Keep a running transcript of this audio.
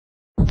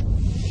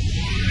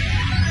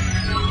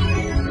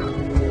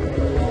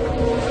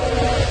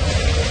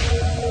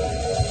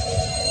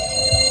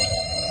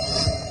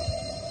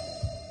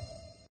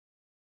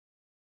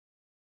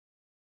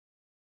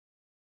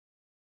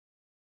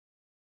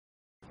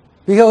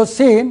we have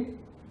seen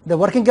the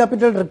working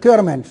capital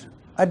requirements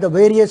at the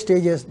various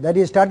stages, that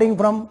is starting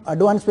from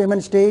advance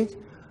payment stage,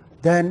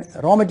 then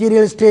raw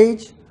material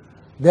stage,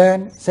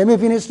 then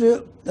semi-finished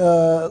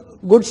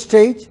goods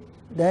stage,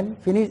 then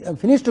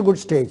finished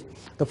goods stage.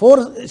 The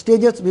 4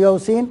 stages we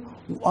have seen,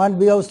 and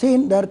we have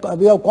seen that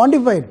we have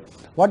quantified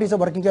what is the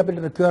working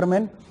capital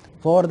requirement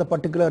for the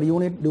particular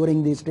unit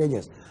during these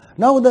stages.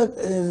 Now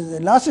the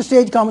last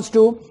stage comes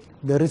to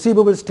the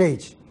receivable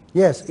stage.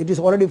 Yes, it is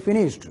already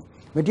finished.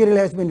 Material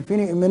has been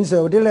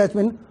material has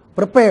been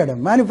prepared,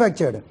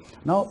 manufactured.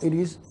 Now it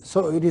is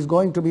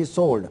going to be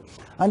sold.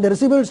 And the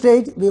receivable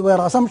stage,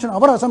 our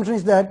assumption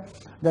is that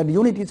the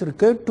unit is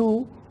required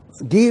to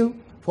give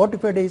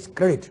 45 days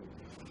credit.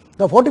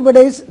 The 45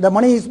 days, the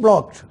money is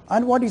blocked.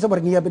 And what is the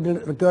working capital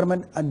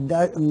requirement at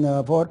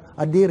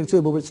the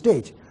receivable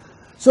stage?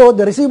 So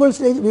the receivable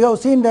stage, we have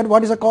seen that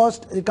what is the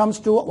cost? It comes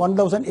to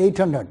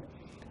 1,800.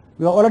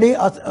 We have already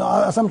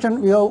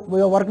assumption we have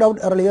worked out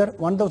earlier.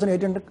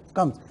 1,800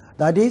 comes.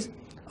 That is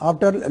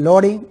after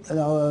loading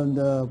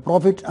the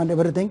profit and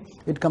everything,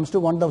 it comes to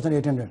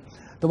 1,800.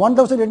 The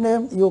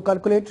 1,800 you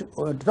calculate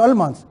 12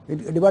 months,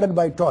 it divided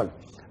by 12,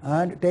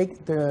 and take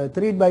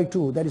 3 by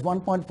 2, that is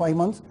 1.5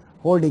 months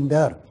holding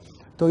there.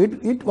 So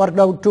it worked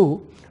out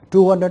to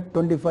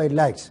 225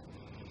 lakhs.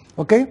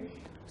 Okay.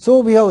 So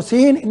we have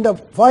seen in the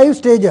 5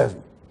 stages: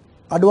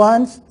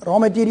 advance, raw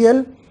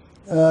material,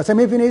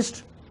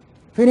 semi-finished,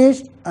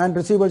 finished, and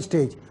receivable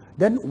stage.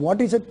 Then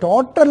what is the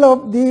total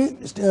of the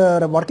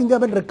working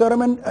capital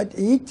requirement at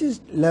each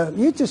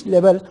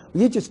level,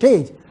 each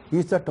stage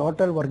is the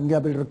total working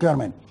capital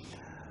requirement.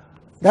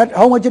 That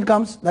how much it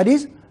comes? That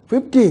is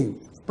 50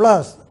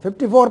 plus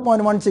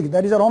 54.16,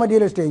 that is the raw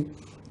material stage.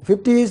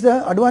 50 is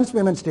the advance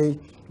payment stage.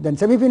 Then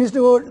semi-finished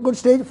good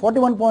stage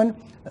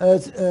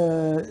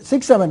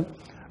 41.67.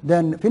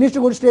 Then finished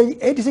good stage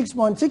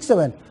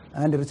 86.67,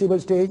 and receivable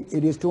stage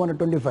it is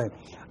 225.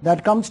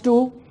 That comes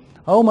to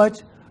how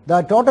much?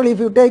 The total, if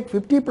you take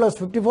 50 plus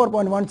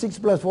 54.16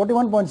 plus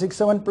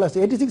 41.67 plus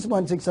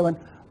 86.67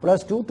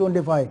 plus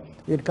 225,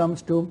 it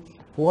comes to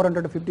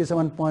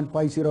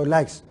 457.50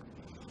 lakhs.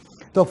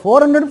 So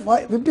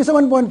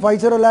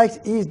 457.50 lakhs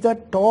is the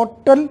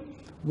total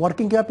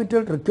working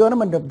capital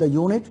requirement of the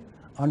unit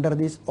under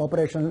this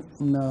operational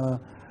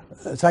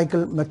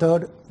cycle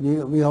method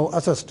we have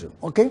assessed.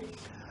 Okay.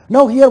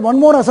 Now here one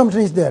more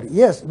assumption is there.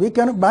 Yes,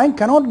 bank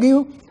cannot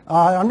give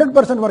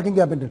 100% working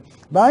capital.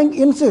 Bank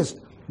insists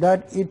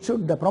that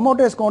the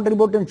promoter's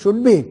contribution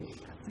should be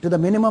to the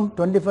minimum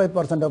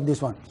 25% of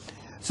this one.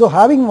 So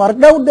having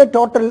worked out the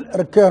total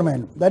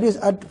requirement, that is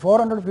at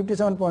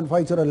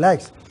 457.50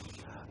 lakhs,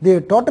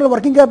 the total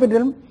working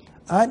capital,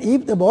 and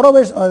if the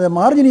borrowers the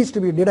margin is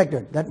to be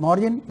deducted, that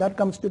margin that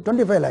comes to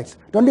 25 lakhs,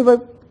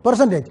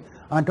 25%,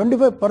 and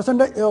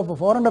 25% of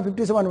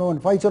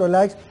 457.50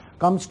 lakhs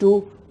comes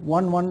to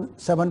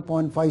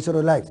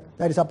 117.50 lakhs.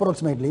 That is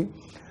approximately.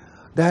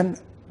 Then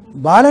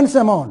balance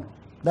amount,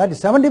 that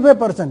is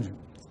 75%,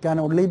 can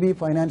only be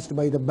financed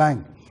by the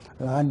bank,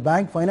 and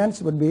bank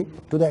finance would be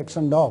to the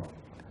extent of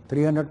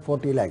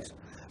 340 lakhs.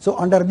 So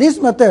under this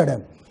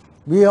method,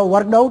 we have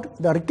worked out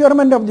the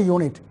requirement of the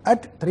unit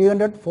at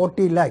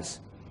 340 lakhs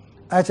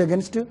as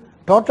against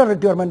total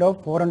requirement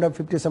of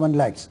 457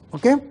 lakhs.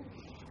 Okay.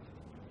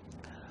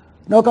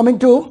 Now coming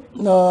to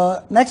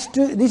next,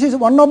 this is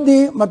one of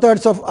the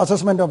methods of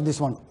assessment of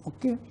this one.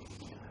 Okay.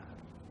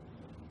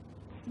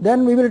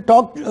 Then we will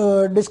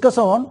discuss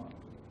on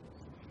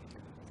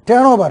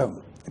turnover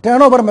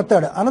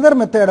method. Another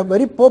method, a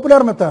very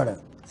popular method,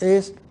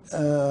 is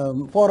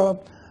so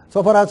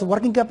far as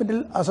working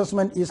capital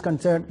assessment is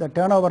concerned, the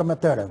turnover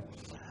method.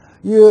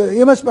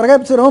 You must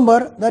perhaps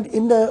remember that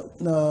in the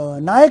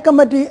NAYAC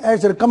committee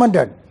has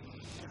recommended,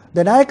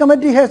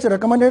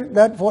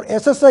 that for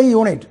SSI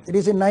unit, it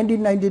is in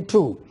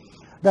 1992,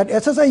 that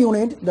SSI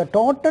unit, the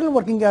total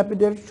working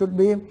capital should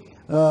be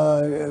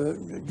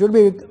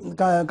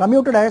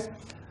commuted as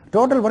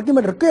total working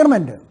capital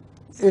requirement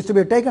is to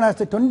be taken as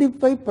the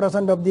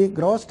 25% of the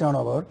gross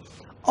turnover,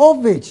 of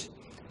which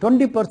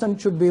 20%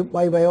 should be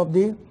by way of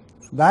the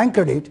bank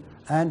credit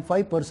and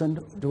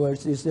 5%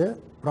 towards this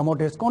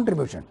promoter's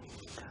contribution.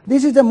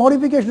 This is a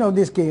modification of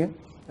this case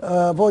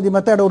for the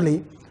method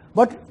only,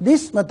 but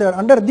this method,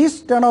 under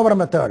this turnover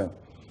method,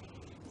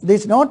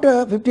 this not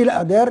 50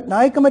 lakhs, their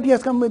NAYAC committee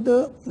has come with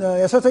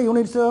SSI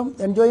units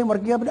enjoying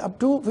working capital up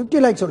to 50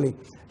 lakhs only.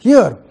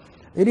 Here,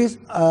 it is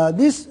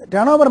this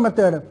turnover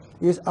method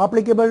is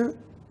applicable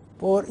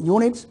for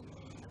units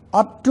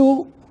up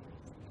to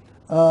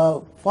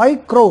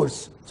 5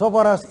 crores so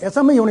far as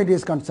SME unit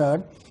is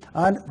concerned,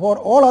 and for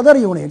all other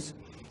units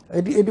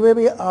it will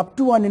be up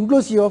to and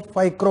inclusive of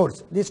 5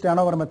 crores. This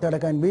turnover method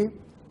can be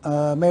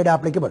made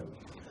applicable.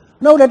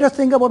 Now let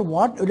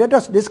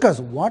us discuss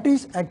what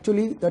is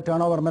actually the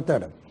turnover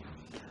method.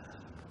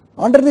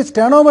 Under this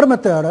turnover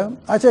method,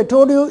 as I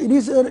told you, it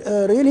is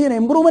really an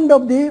improvement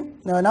of the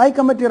NAYAC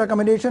committee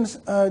recommendations.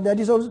 That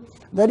is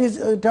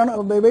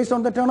based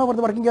on the turnover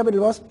the working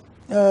capital was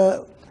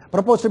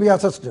proposed to be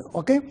assessed.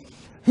 Okay.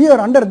 Here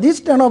under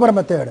this turnover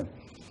method,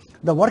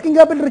 the working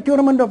capital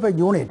requirement of a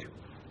unit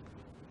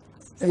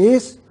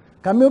is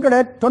computed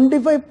at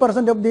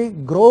 25% of the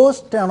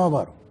gross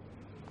turnover.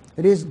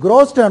 It is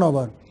gross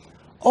turnover,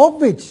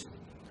 of which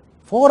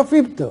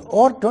 4/5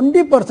 or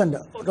 20%,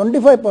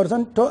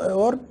 25%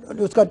 or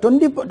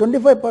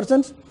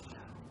 25%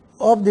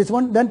 of this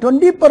one, then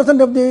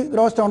 20% of the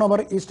gross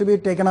turnover is to be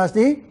taken as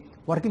the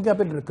working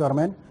capital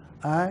requirement,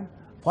 and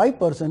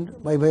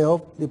 5% by way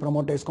of the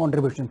promoter's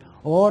contribution,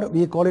 or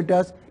we call it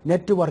as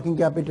net working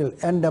capital,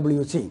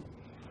 NWC.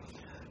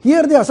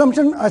 Here the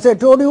assumption, as I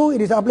told you,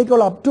 it is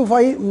applicable up to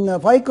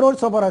 5 crores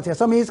so far as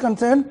SME is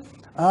concerned,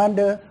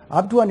 and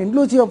up to and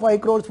inclusive of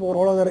 5 crores for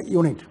all other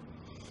unit.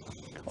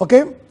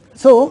 Okay,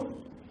 so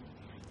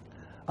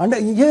and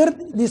here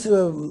this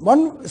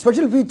one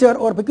special feature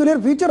or peculiar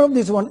feature of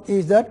this one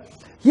is that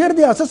here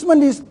the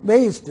assessment is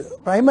based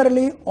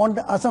primarily on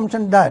the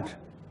assumption that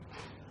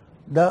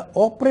the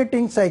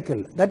operating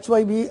cycle, that's why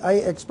I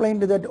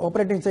explained that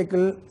operating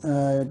cycle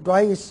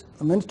twice,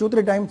 means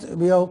 2-3 times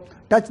we have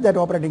touched that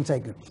operating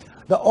cycle.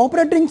 The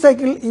operating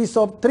cycle is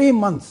of 3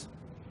 months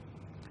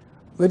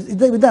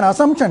with an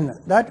assumption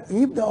that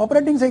if the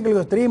operating cycle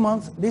is 3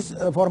 months, this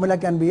formula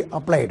can be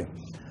applied.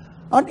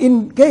 And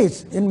in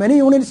case, in many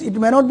units it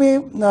may not be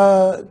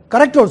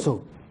correct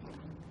also.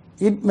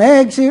 It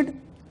may exceed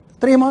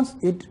 3 months,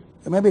 it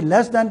may be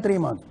less than 3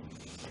 months.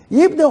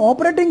 If the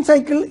operating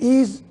cycle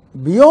is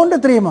beyond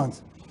 3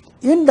 months,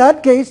 in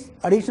that case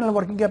additional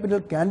working capital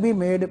can be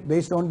made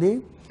based on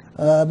the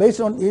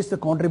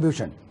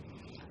contribution.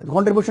 The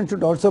contribution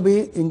should also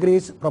be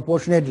increased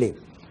proportionately.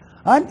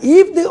 And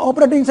if the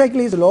operating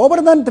cycle is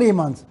lower than 3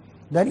 months,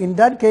 then in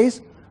that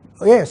case,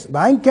 yes,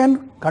 bank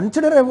can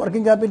consider a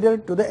working capital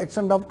to the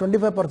extent of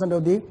 25%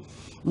 of the,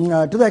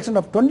 to the extent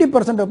of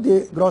 20% of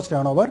the gross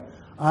turnover,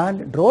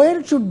 and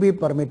drawal should be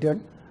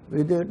permitted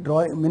with the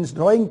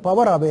drawing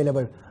power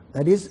available,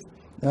 that is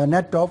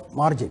net of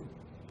margin.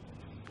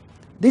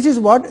 This is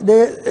what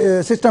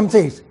the system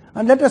says.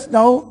 And let us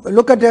now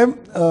look at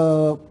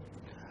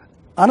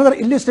another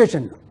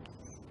illustration.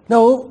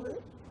 Now,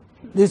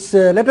 this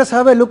let us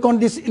have a look on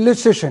this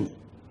illustration.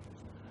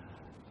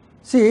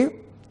 See,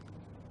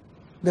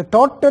 the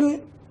total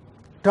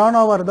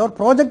turnover, the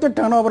projected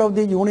turnover of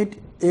the unit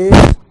is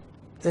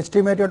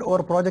estimated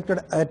or projected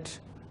at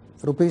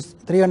rupees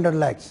 300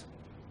 lakhs.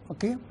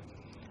 Okay,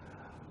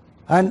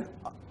 and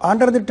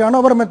under the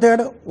turnover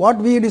method, what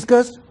we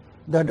discussed,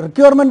 the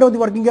requirement of the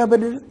working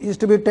capital is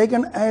to be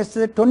taken as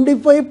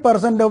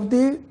 25% of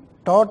the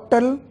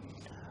total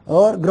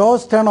or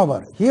gross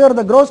turnover. Here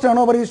the gross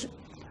turnover is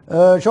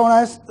shown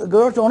as,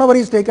 gross turnover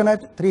is taken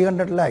at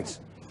 300 lakhs.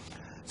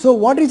 So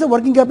what is the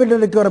working capital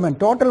requirement,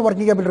 total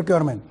working capital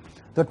requirement?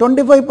 The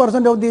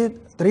 25% of the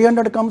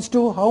 300 comes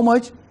to how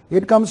much?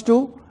 It comes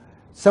to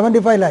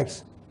 75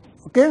 lakhs.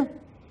 Okay,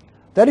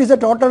 that is the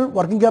total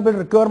working capital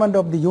requirement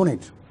of the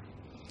unit.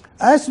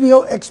 As we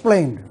have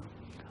explained,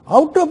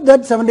 out of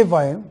that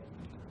 75,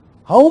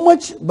 how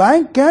much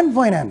bank can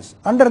finance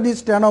under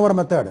this turnover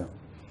method?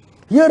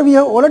 Here we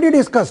have already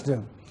discussed,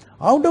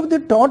 out of the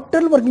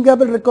total working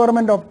capital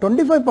requirement of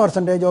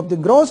 25% of the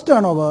gross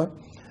turnover,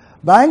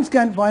 banks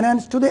can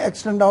finance to the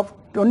extent of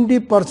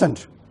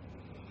 20%.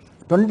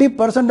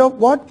 20% of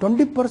what?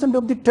 20%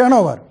 of the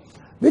turnover,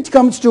 which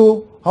comes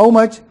to how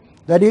much?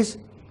 That is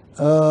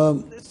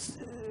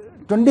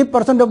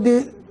 20% of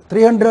the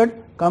 300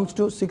 comes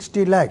to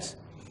 60 lakhs.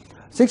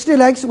 60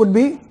 lakhs would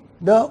be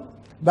the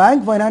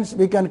bank finance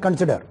we can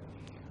consider.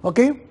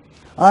 Okay,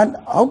 and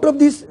out of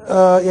this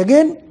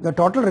again the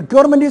total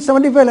requirement is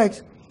 75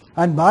 lakhs,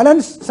 and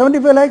balance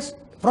 75 lakhs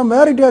from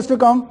where it has to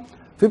come?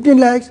 15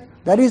 lakhs,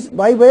 that is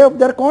by way of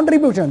their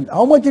contribution.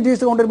 How much it is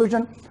the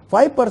contribution?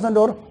 5%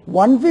 or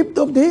 1/5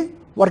 of the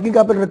working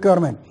capital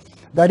requirement.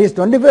 That is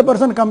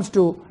 25% comes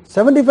to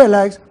 75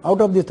 lakhs out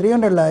of the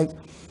 300 lakhs,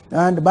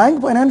 and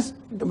bank finance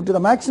to the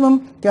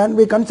maximum can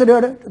be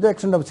considered to the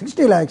extent of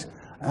 60 lakhs,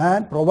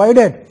 and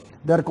provided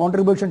their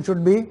contribution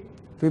should be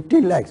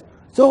 15 lakhs.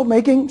 So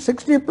making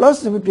 60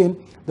 plus 15,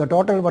 the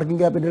total working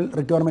capital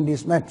requirement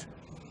is met.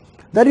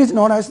 That is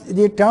known as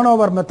the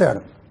turnover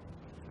method.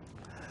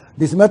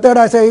 This method,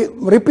 as I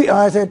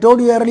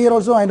told you earlier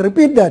also, I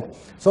repeat that,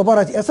 so far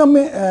as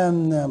SME,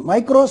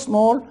 micro,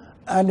 small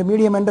and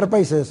medium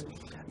enterprises,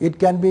 it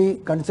can be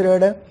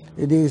considered,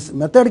 this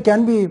method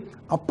can be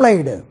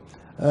applied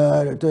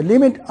to a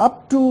limit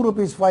up to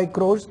rupees 5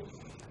 crores,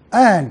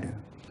 and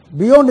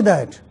beyond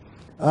that,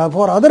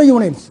 for other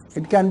units,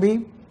 it can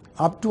be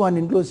up to and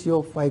inclusive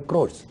of 5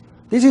 crores.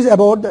 This is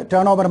about the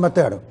turnover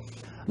method.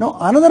 Now,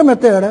 another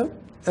method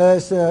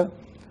is,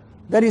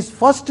 there is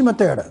first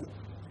method.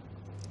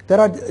 There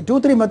are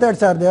 2-3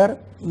 methods are there,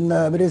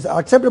 which is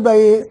accepted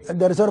by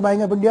the Reserve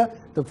Bank of India.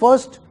 The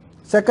first,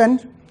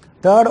 second,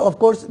 third, of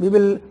course, we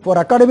will, for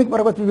academic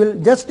purpose, we will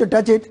just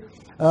touch it.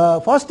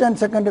 First and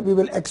second, we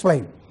will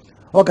explain.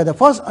 Okay, the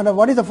first, and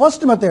what is the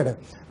first method?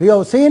 We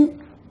have seen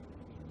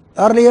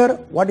earlier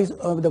what is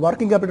the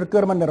working capital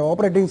requirement under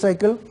operating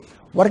cycle,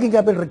 working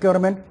capital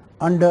requirement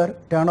under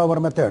turnover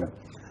method.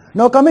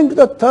 Now coming to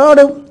the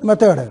third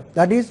method,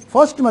 that is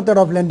first method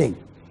of lending.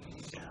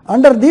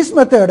 Under this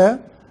method,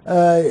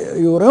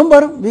 you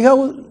remember we have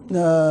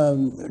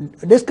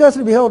discussed,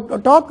 we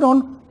have talked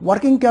on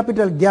working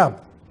capital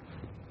gap.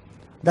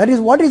 That is,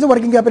 what is the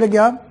working capital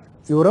gap?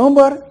 You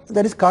remember,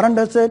 that is current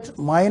assets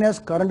minus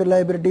current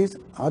liabilities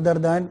other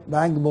than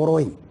bank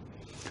borrowing.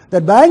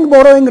 The bank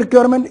borrowing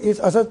requirement is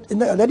assessed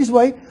that is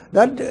why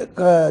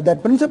that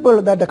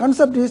principle, that the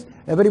concept is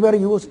everywhere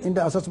used in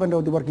the assessment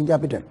of the working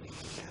capital.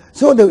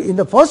 So in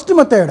the first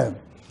method,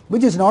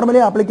 which is normally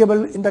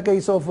applicable in the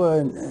case of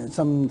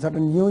some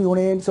certain new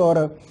units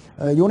or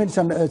units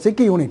and sick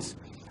units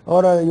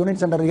or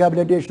units under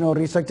rehabilitation or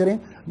restructuring,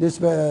 this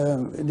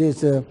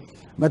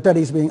method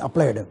is being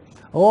applied.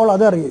 All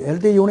other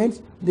healthy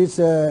units, this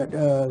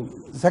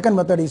second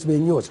method is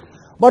being used.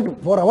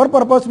 But for our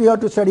purpose, we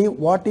have to study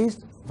what is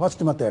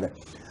first method.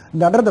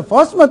 And under the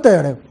first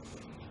method,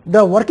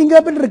 the working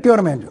capital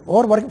requirement,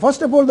 or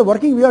first of all,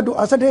 we have to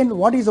ascertain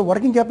what is the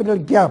working capital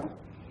gap.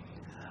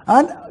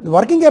 And the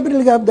working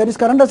capital gap, that is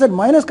current asset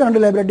minus current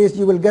liabilities,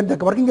 you will get the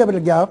working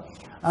capital gap,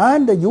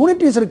 and the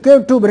unit is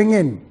required to bring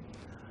in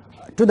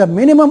to the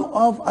minimum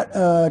of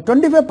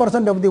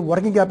 25% of the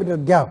working capital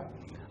gap,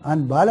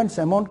 and balance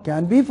amount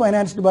can be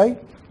financed by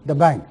the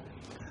bank.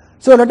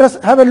 So let us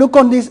have a look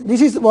on this.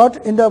 This is what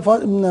in the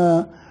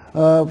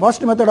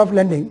first method of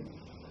lending.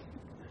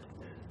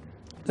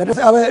 Let us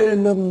have a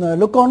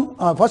look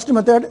on first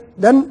method.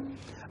 Then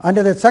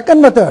under the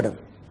second method,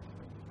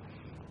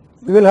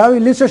 we will have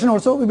illustration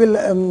also. We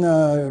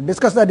will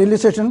discuss that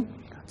illustration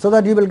so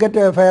that you will get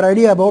a fair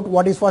idea about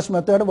what is first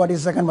method, what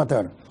is second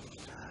method.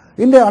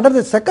 Under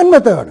the second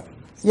method,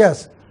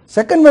 yes,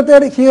 second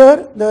method here,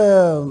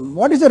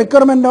 what is the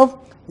requirement of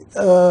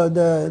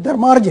their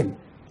margin?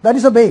 That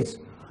is the base.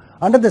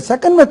 Under the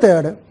second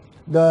method,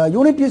 the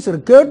unit is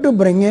required to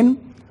bring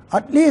in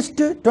at least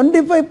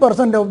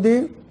 25% of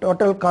the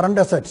total current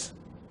assets.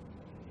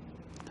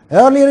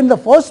 Earlier in the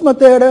first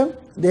method,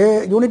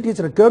 the unit is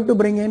required to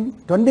bring in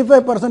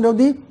 25% of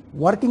the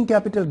working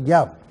capital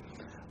gap,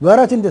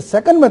 whereas in the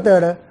second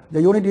method,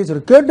 the unit is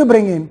required to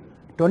bring in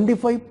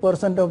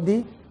 25% of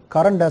the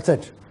current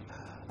assets.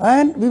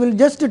 And we will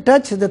just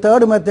touch the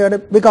third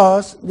method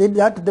because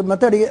the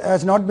method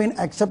has not been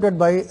accepted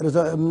by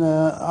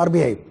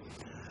RBI.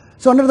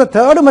 So under the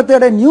third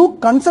method, a new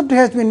concept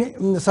has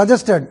been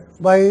suggested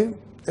by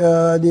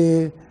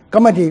the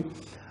committee,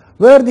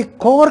 where the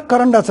core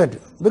current asset,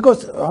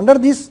 because under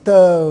this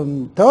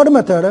third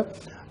method,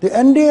 the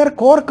entire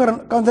core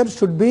current asset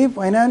should be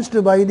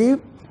financed by the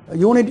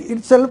unit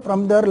itself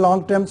from their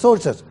long-term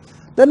sources.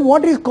 Then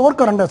what is core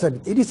current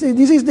asset? This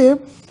is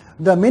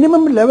the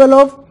minimum level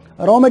of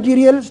raw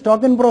material,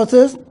 stock in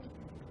process,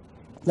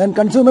 then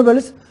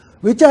consumables,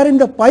 which are in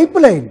the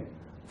pipeline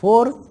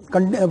for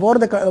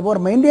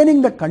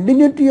maintaining the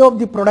continuity of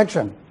the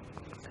production.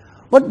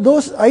 But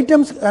those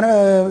items,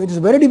 it is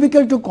very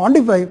difficult to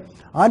quantify,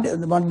 and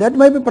that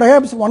may be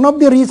perhaps one of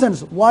the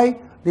reasons why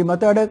the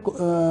method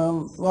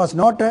was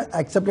not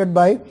accepted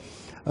by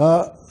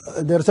the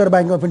Reserve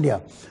Bank of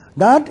India.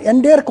 That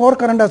entire core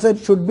current asset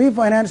should be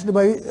financed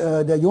by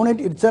the unit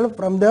itself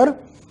from their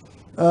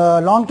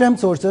long-term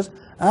sources,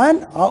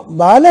 and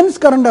balance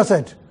current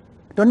asset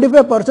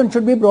 25%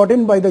 should be brought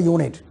in by the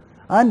unit,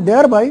 and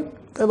thereby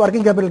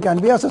working capital can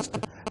be assessed.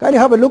 Can you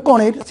have a look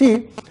on it?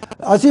 See,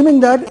 assuming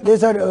that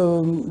these are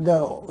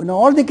in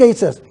all the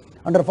cases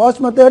under first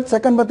method,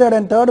 second method,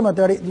 and third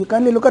method, you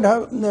kindly look at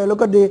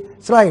the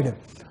slide.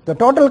 The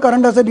total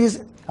current asset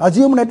is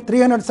assumed at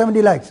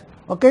 370 lakhs.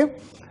 Okay,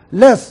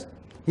 less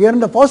here in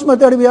the first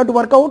method we have to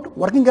work out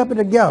working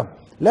capital gap.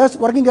 Less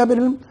working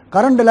capital,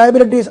 current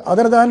liabilities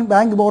other than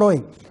bank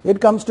borrowing, it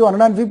comes to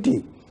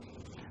 150.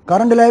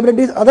 Current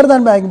liabilities other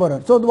than bank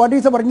borrowing. So what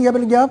is the working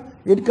capital gap?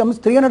 It comes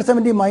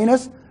 370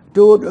 minus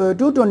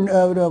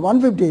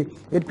 150,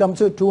 it comes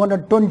to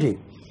 220.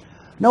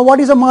 Now what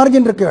is the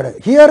margin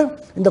required? Here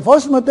in the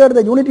first method,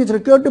 the unit is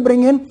required to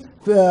bring in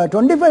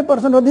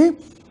 25% of the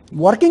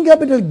working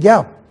capital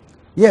gap.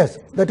 Yes,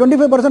 the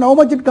 25%, how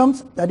much it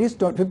comes? That is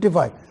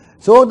 55.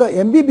 So the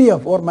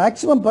MBBF, or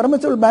maximum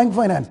permissible bank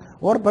finance,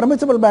 or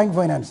permissible bank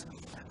finance,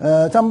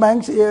 some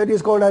banks it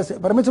is called as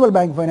permissible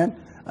bank finance,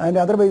 and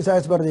otherwise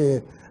as per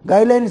the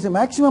guidelines,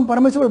 maximum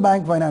permissible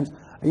bank finance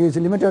is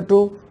limited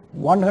to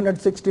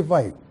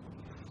 165.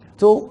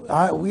 So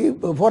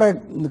for a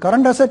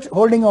current asset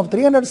holding of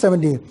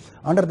 370,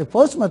 under the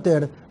first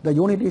method, the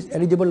unit is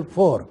eligible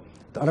for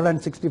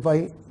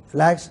 165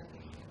 lakhs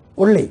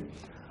only.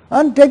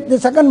 And take the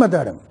second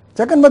method.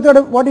 Second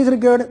method, what is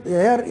required?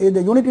 Here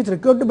the unit is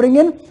required to bring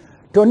in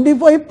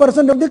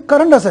 25% of the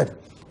current asset.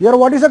 Here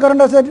what is the current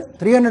asset?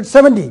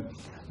 370.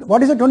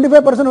 What is the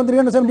 25% of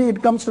 370?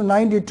 It comes to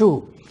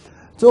 92.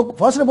 So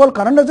first of all,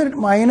 current asset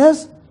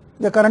minus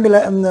the current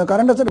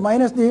asset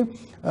minus the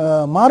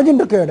margin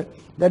required,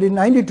 that is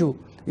 92.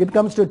 It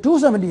comes to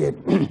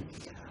 278.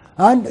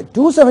 And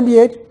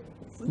 278,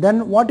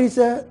 then what is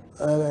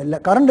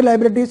current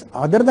liabilities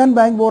other than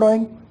bank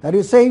borrowing? That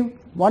is same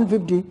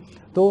 150.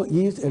 So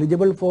he is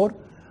eligible for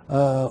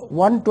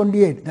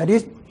 128. That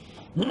is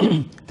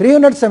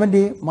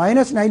 370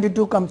 minus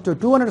 92 comes to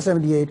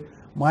 278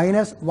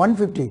 minus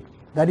 150.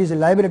 That is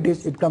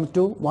liabilities, it comes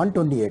to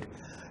 128.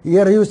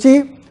 Here you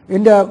see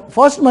In the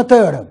first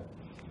method,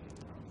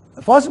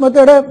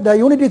 the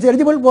unit is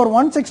eligible for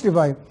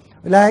 165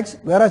 lakhs,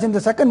 whereas in the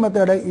second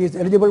method is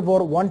eligible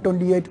for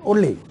 128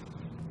 only.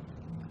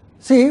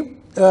 See,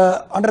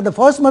 under the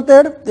first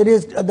method, it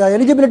is the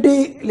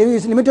eligibility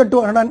is limited to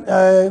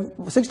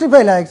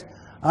 165 lakhs,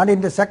 and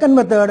in the second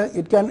method,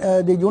 it can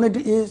the unit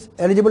is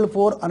eligible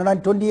for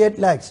 128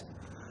 lakhs.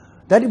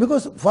 That is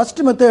because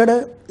first method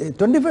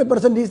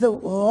 25% is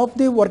of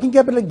the working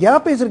capital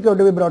gap is required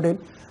to be brought in.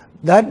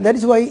 That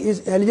is why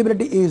his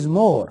eligibility is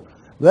more.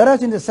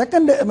 Whereas in the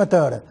second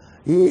method,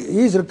 he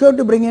is required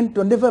to bring in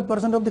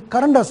 25% of the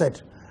current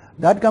asset.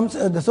 That comes,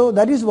 so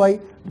that is why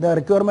the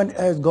requirement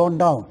has gone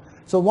down.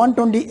 So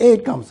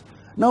 128 comes.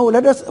 Now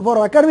let us,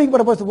 for academic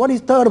purpose, what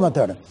is third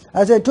method?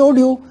 As I told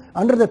you,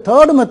 under the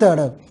third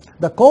method,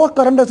 the core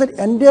current asset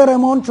entire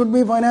amount should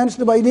be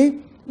financed by the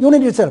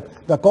unit itself.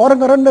 The core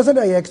current asset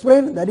I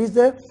explained, that is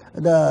the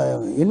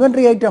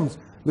inventory items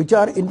which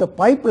are in the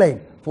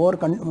pipeline for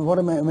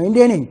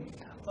maintaining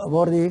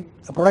for the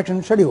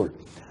production schedule.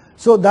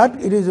 So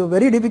that it is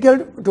very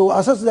difficult to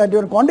assess that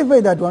and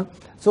quantify that one,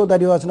 so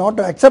that it was not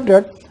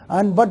accepted.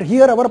 And but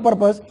here our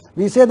purpose,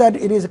 we say that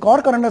it is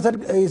core current asset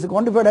is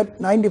quantified at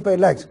 95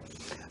 lakhs.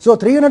 So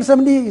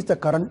 370 is the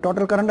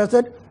total current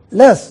asset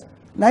less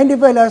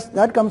 95 lakhs,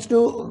 that comes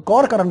to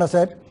core current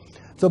asset.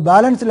 So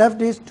balance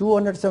left is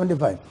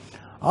 275.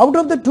 Out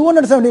of the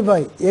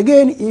 275,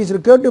 again is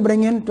required to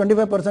bring in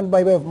 25%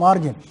 by way of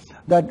margin.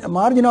 That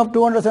margin of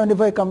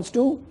 275 comes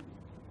to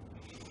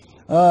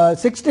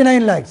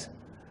 69 lakhs.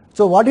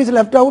 So what is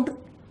left out?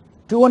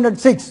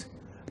 206.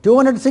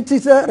 206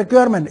 is a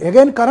requirement.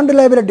 Again current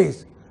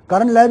liabilities.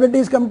 Current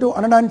liabilities come to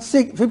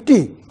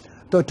 150.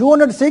 So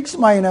 206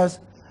 minus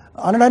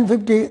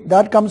 150,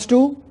 that comes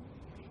to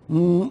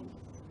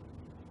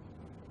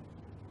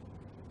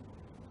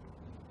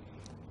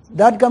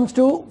that comes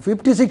to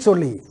 56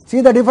 only.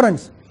 See the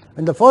difference.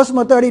 In the first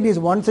method it is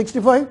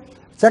 165,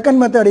 second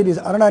method it is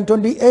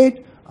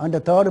 128, and the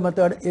third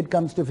method it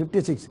comes to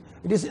 56.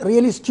 It is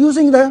really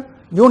choosing the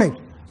unit.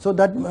 So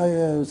that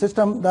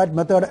system, that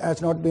method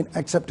has not been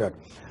accepted.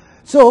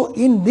 So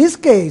in these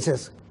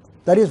cases,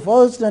 that is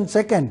first and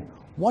second,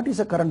 what is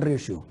the current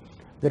ratio?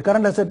 The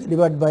current asset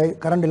divided by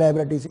current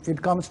liabilities,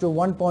 it comes to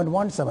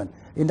 1.17.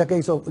 In the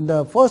case of, in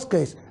the first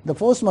case, the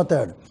first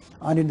method,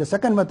 and in the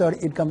second method,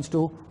 it comes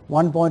to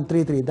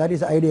 1.33. That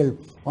is ideal.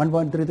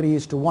 1.33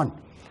 is to 1.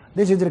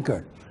 This is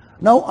required.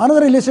 Now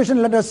another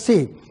illustration, let us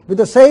see. With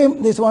the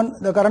same, this one,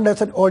 the current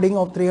asset holding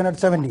of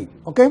 370.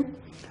 Okay.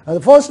 The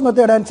first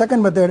method and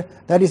second method,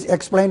 that is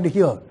explained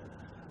here.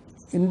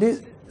 In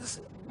this,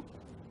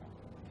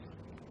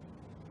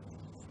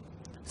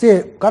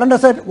 see current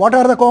asset, what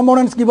are the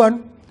components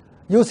given?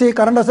 You see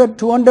current asset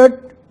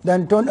 200,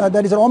 then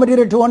that is raw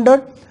material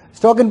 200,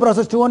 stock in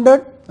process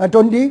 200,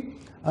 20,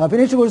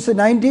 finished goods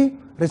 90,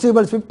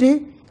 receivables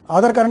 50,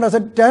 other current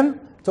asset 10,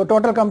 so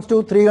total comes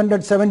to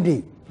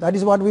 370. That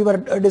is what we were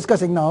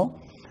discussing now.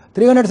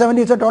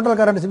 370 is the total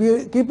current asset,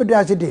 we keep it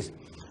as it is.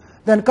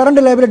 Then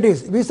current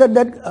liabilities, we said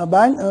that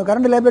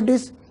current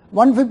liabilities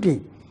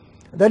 150.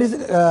 That is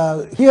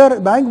here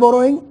bank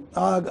borrowing,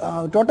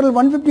 total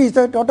 150 is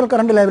the total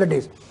current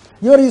liabilities.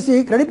 Here you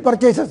see credit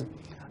purchases,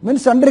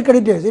 means sundry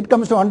creditors, it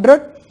comes to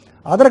 100,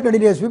 other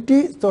creditors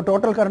 50, so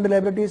total current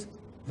liabilities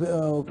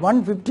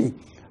 150,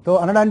 so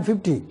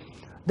 150.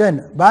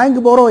 Then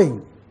bank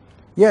borrowing,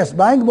 yes,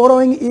 bank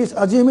borrowing is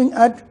assuming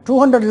at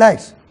 200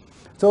 lakhs,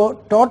 so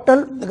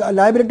total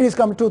liabilities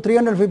come to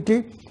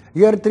 350,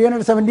 here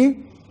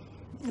 370,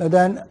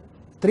 then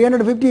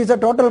 350 is the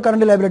total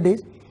current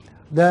liabilities,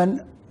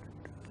 then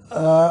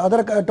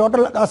other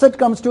total asset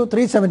comes to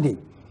 370.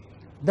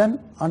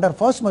 Then under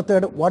first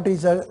method, what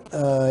is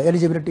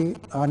eligibility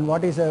and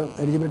what is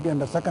eligibility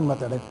under second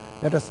method?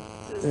 Let us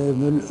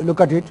look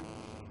at it.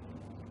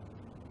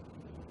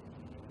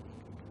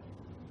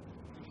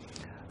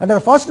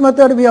 Under first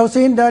method, we have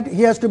seen that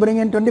he has to bring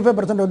in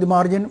 25% of the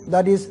margin,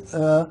 that is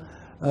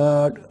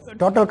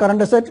total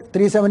current asset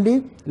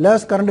 370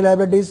 less current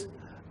liabilities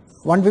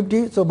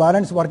 150, so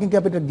balance working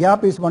capital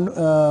gap is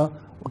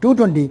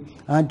 220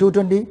 and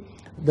 220,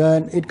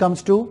 then it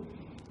comes to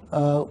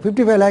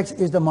 55 lakhs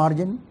is the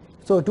margin,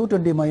 so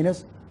 220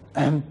 minus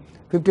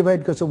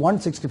 55 equals to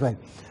 165.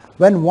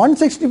 When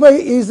 165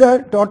 is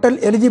the total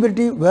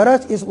eligibility,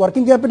 whereas is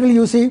working capital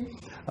you see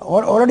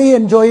already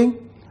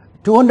enjoying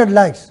 200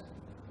 lakhs,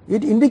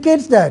 it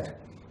indicates that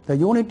the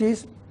unit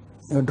is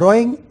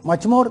drawing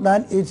much more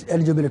than its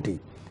eligibility,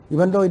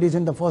 even though it is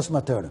in the first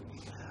method.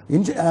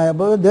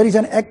 There is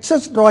an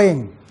excess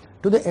drawing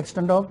to the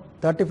extent of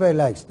 35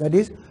 lakhs, that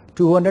is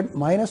 200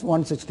 minus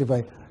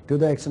 165 to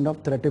the extent of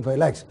 35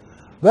 lakhs.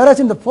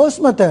 Whereas in the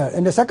first method,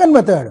 in the second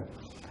method,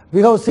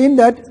 we have seen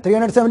that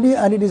 370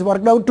 and it is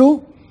worked out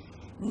to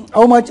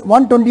how much?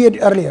 128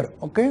 earlier.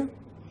 Okay,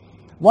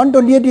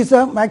 128 is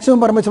a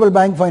maximum permissible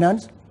bank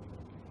finance.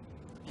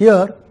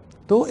 Here,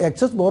 so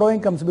excess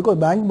borrowing comes because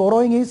bank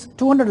borrowing is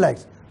 200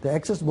 lakhs. The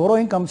excess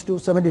borrowing comes to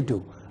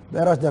 72.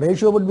 Whereas the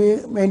ratio would be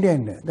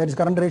maintained, that is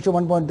current ratio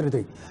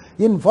 1.33.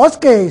 In first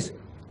case,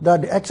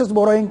 the excess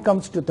borrowing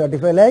comes to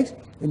 35 lakhs.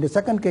 In the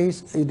second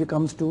case, it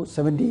comes to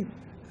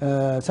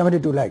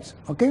 72 lakhs.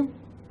 Okay.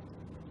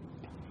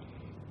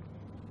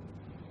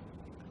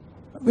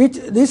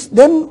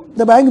 Then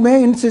the bank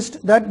may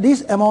insist that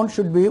this amount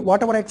should be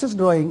whatever excess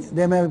drawing.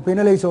 They may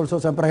penalize also,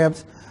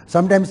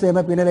 sometimes they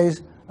may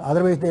penalize,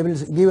 otherwise they will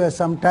give us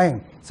some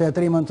time, say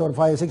 3 months or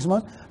 5 or 6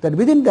 months, that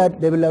within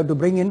that they will have to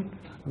bring in,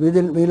 we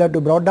will have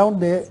to brought down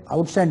the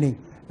outstanding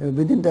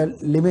within the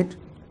limit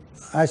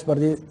as per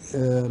the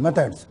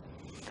methods.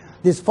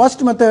 This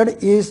first method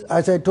is,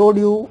 as I told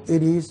you,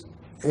 it is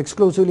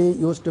exclusively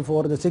used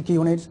for the sick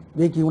units,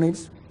 weak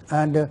units,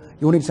 and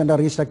units under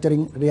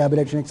restructuring,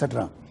 rehabilitation,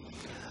 etc.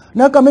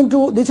 Now coming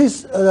to, this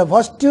is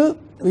first,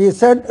 we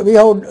said we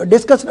have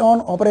discussed on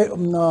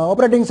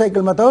operating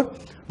cycle method,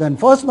 then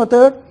first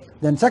method,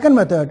 then second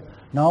method.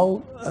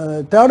 Now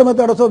third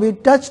method also we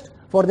touched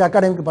for the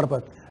academic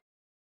purpose.